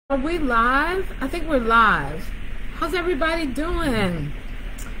Are we live? I think we're live. How's everybody doing?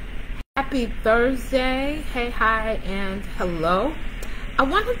 Happy Thursday. Hey, hi, and hello. I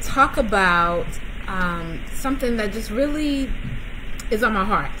want to talk about something that just really is on my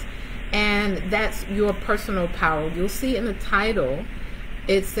heart, and that's your personal power. You'll see in the title,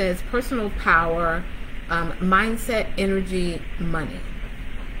 it says personal power, mindset, energy, money,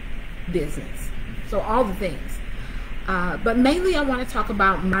 business. So all the things. But mainly I want to talk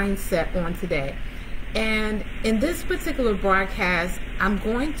about mindset on today. And in this particular broadcast, I'm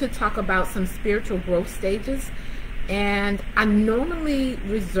going to talk about some spiritual growth stages. And I normally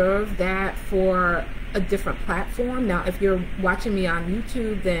reserve that for a different platform. Now, if you're watching me on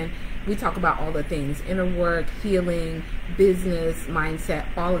YouTube, then we talk about all the things: inner work, healing, business, mindset,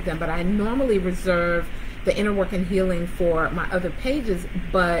 all of them. But I normally reserve the inner work and healing for my other pages.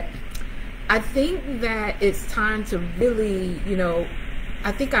 But I think that it's time to really,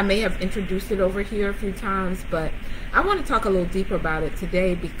 I think I may have introduced it over here a few times, but I want to talk a little deeper about it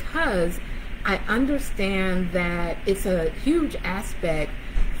today because I understand that it's a huge aspect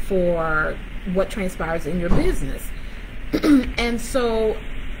for what transpires in your business. And so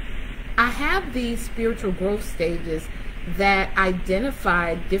I have these spiritual growth stages that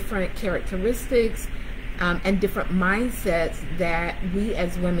identify different characteristics and different mindsets that we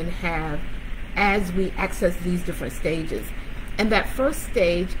as women have as we access these different stages. And that first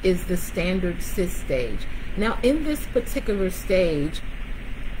stage is the standard cis stage. Now, in this particular stage,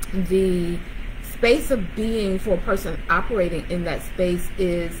 the space of being for a person operating in that space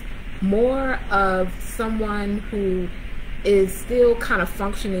is more of someone who is still kind of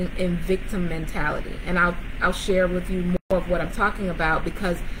functioning in victim mentality. And I'll share with you more of what I'm talking about,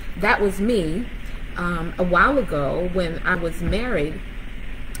 because that was me a while ago when I was married.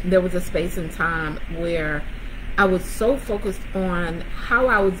 There was a space and time where I was so focused on how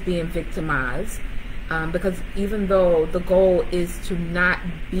I was being victimized, because even though the goal is to not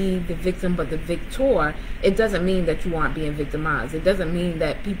be the victim but the victor, it doesn't mean that you aren't being victimized. It doesn't mean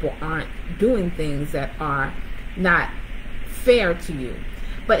that people aren't doing things that are not fair to you.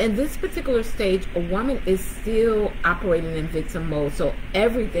 But in this particular stage, a woman is still operating in victim mode, so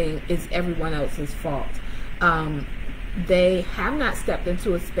everything is everyone else's fault. They have not stepped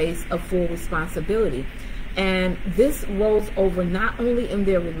into a space of full responsibility. And this rolls over not only in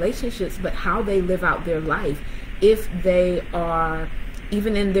their relationships, but how they live out their life. If they are,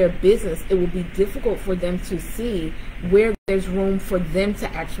 even in their business, it will be difficult for them to see where there's room for them to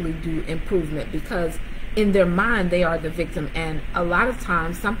actually do improvement, because in their mind, they are the victim. And a lot of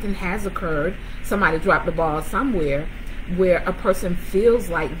times something has occurred, somebody dropped the ball somewhere, where a person feels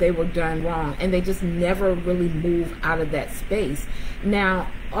like they were done wrong, and they just never really move out of that space.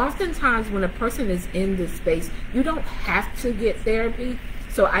 Now, oftentimes when a person is in this space, you don't have to get therapy.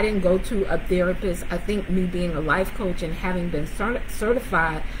 So I didn't go to a therapist. I think me being a life coach and having been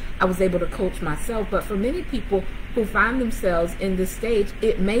certified, I was able to coach myself. But for many people who find themselves in this stage,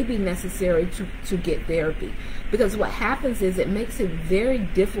 it may be necessary to get therapy, because what happens is it makes it very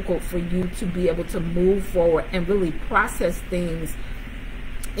difficult for you to be able to move forward and really process things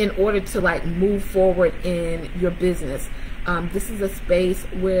in order to move forward in your business. This is a space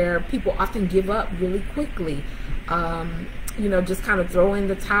where people often give up really quickly, just kind of throw in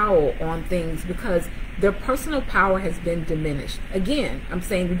the towel on things because their personal power has been diminished. Again, I'm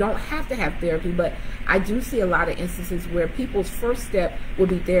saying you don't have to have therapy, but I do see a lot of instances where people's first step will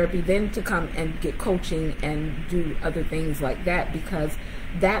be therapy, then to come and get coaching and do other things like that, because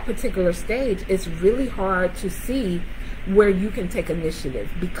that particular stage is really hard to see where you can take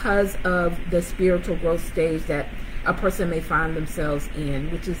initiative because of the spiritual growth stage that a person may find themselves in,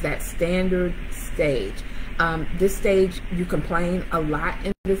 which is that standard stage. This stage, you complain a lot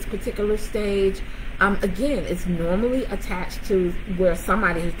in this particular stage. Again, it's normally attached to where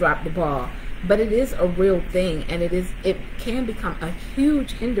somebody has dropped the ball, but it is a real thing, and it can become a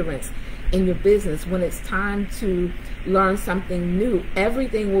huge hindrance in your business when it's time to learn something new.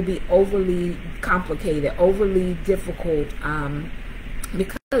 Everything will be overly complicated, overly difficult,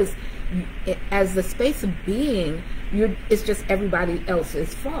 because as the space of being, it's just everybody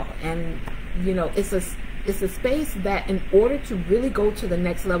else's fault. And it's a space that, in order to really go to the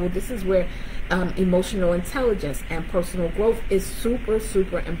next level, this is where emotional intelligence and personal growth is super,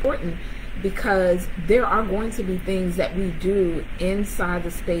 super important, because there are going to be things that we do inside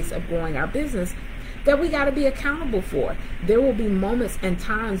the space of growing our business that we got to be accountable for. There will be moments and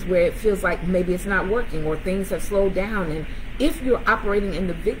times where it feels like maybe it's not working or things have slowed down, and if you're operating in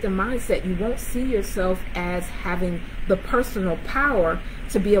the victim mindset, you won't see yourself as having the personal power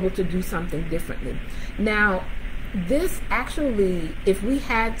to be able to do something differently. Now, this actually, if we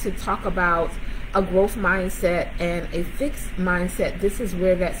had to talk about a growth mindset and a fixed mindset, this is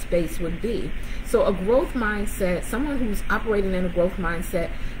where that space would be. So a growth mindset, someone who's operating in a growth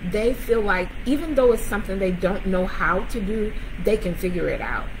mindset, they feel like even though it's something they don't know how to do, they can figure it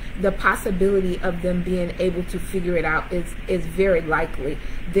out. The possibility of them being able to figure it out is very likely.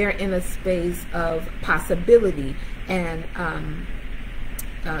 They're in a space of possibility, and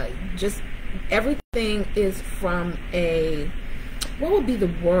just everything is from a, what would be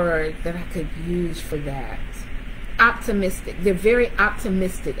the word that I could use for that? Optimistic. They're very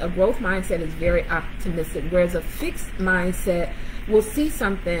optimistic. A growth mindset is very optimistic, whereas a fixed mindset will see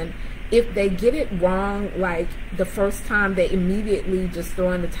something. If they get it wrong, like the first time, they immediately just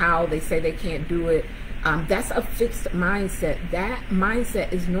throw in the towel. They say they can't do it. That's a fixed mindset. That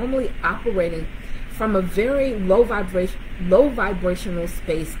mindset is normally operating from a very low vibrational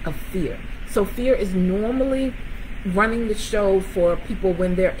space of fear. So fear is normally running the show for people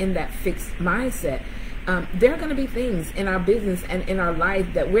when they're in that fixed mindset. There are going to be things in our business and in our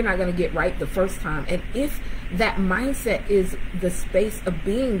life that we're not going to get right the first time. And if that mindset is the space of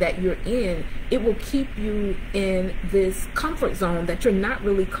being that you're in, it will keep you in this comfort zone that you're not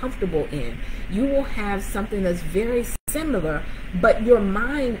really comfortable in. You will have something that's very similar, but your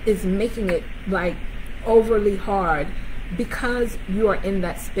mind is making it like overly hard because you are in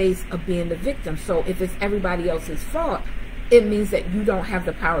that space of being the victim. So if it's everybody else's fault, it means that you don't have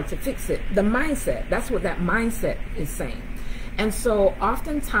the power to fix it. The mindset, that's what that mindset is saying. And so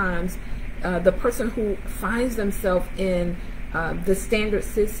oftentimes, the person who finds themselves in the standard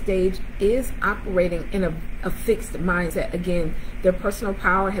sis stage is operating in a fixed mindset. Again, their personal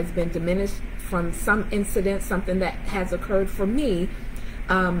power has been diminished from some incident, something that has occurred for me.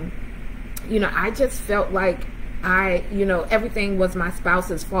 I just felt like everything was my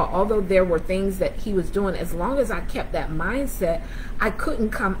spouse's fault. Although there were things that he was doing, as long as I kept that mindset, I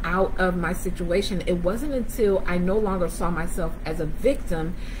couldn't come out of my situation. It wasn't until I no longer saw myself as a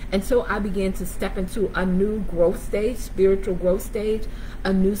victim, until I began to step into a new growth stage, spiritual growth stage,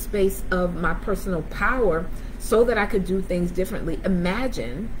 a new space of my personal power, so that I could do things differently.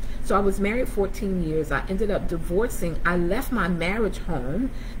 Imagine, so I was married 14 years. I ended up divorcing. I left my marriage home.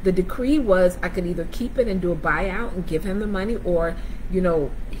 The decree was I could either keep it and do a buyout and give him the money, or,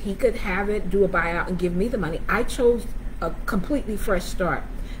 he could have it, do a buyout and give me the money. I chose a completely fresh start.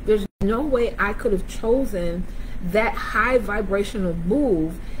 There's no way I could have chosen that high vibrational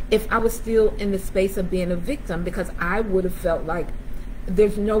move if I was still in the space of being a victim, because I would have felt like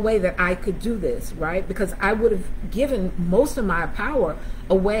there's no way that I could do this, right? Because I would have given most of my power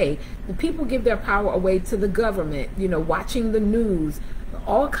away. People give their power away to the government, watching the news,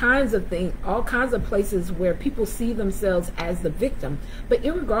 all kinds of things, all kinds of places where people see themselves as the victim. But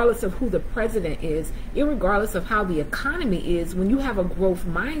irregardless of who the president is, irregardless of how the economy is, when you have a growth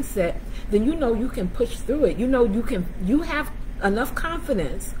mindset, then you can push through it. You have enough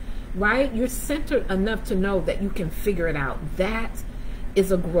confidence, right? You're centered enough to know that you can figure it out. That is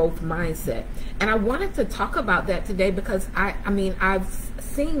a growth mindset. And I wanted to talk about that today because I've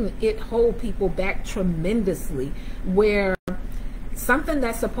seen it hold people back tremendously, where something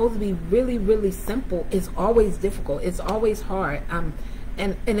that's supposed to be really, really simple is always difficult. It's always hard.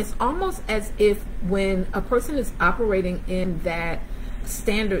 And it's almost as if when a person is operating in that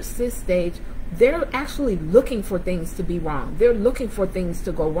standard cis stage, they're actually looking for things to be wrong. They're looking for things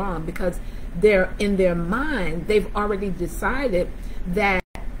to go wrong because they're in their mind, they've already decided that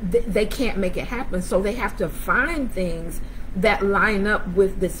they can't make it happen. So they have to find things that line up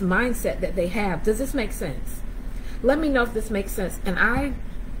with this mindset that they have. Does this make sense? Let me know if this makes sense. And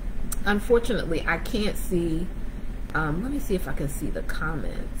unfortunately, I can't see. Let me see if I can see the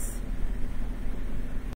comments.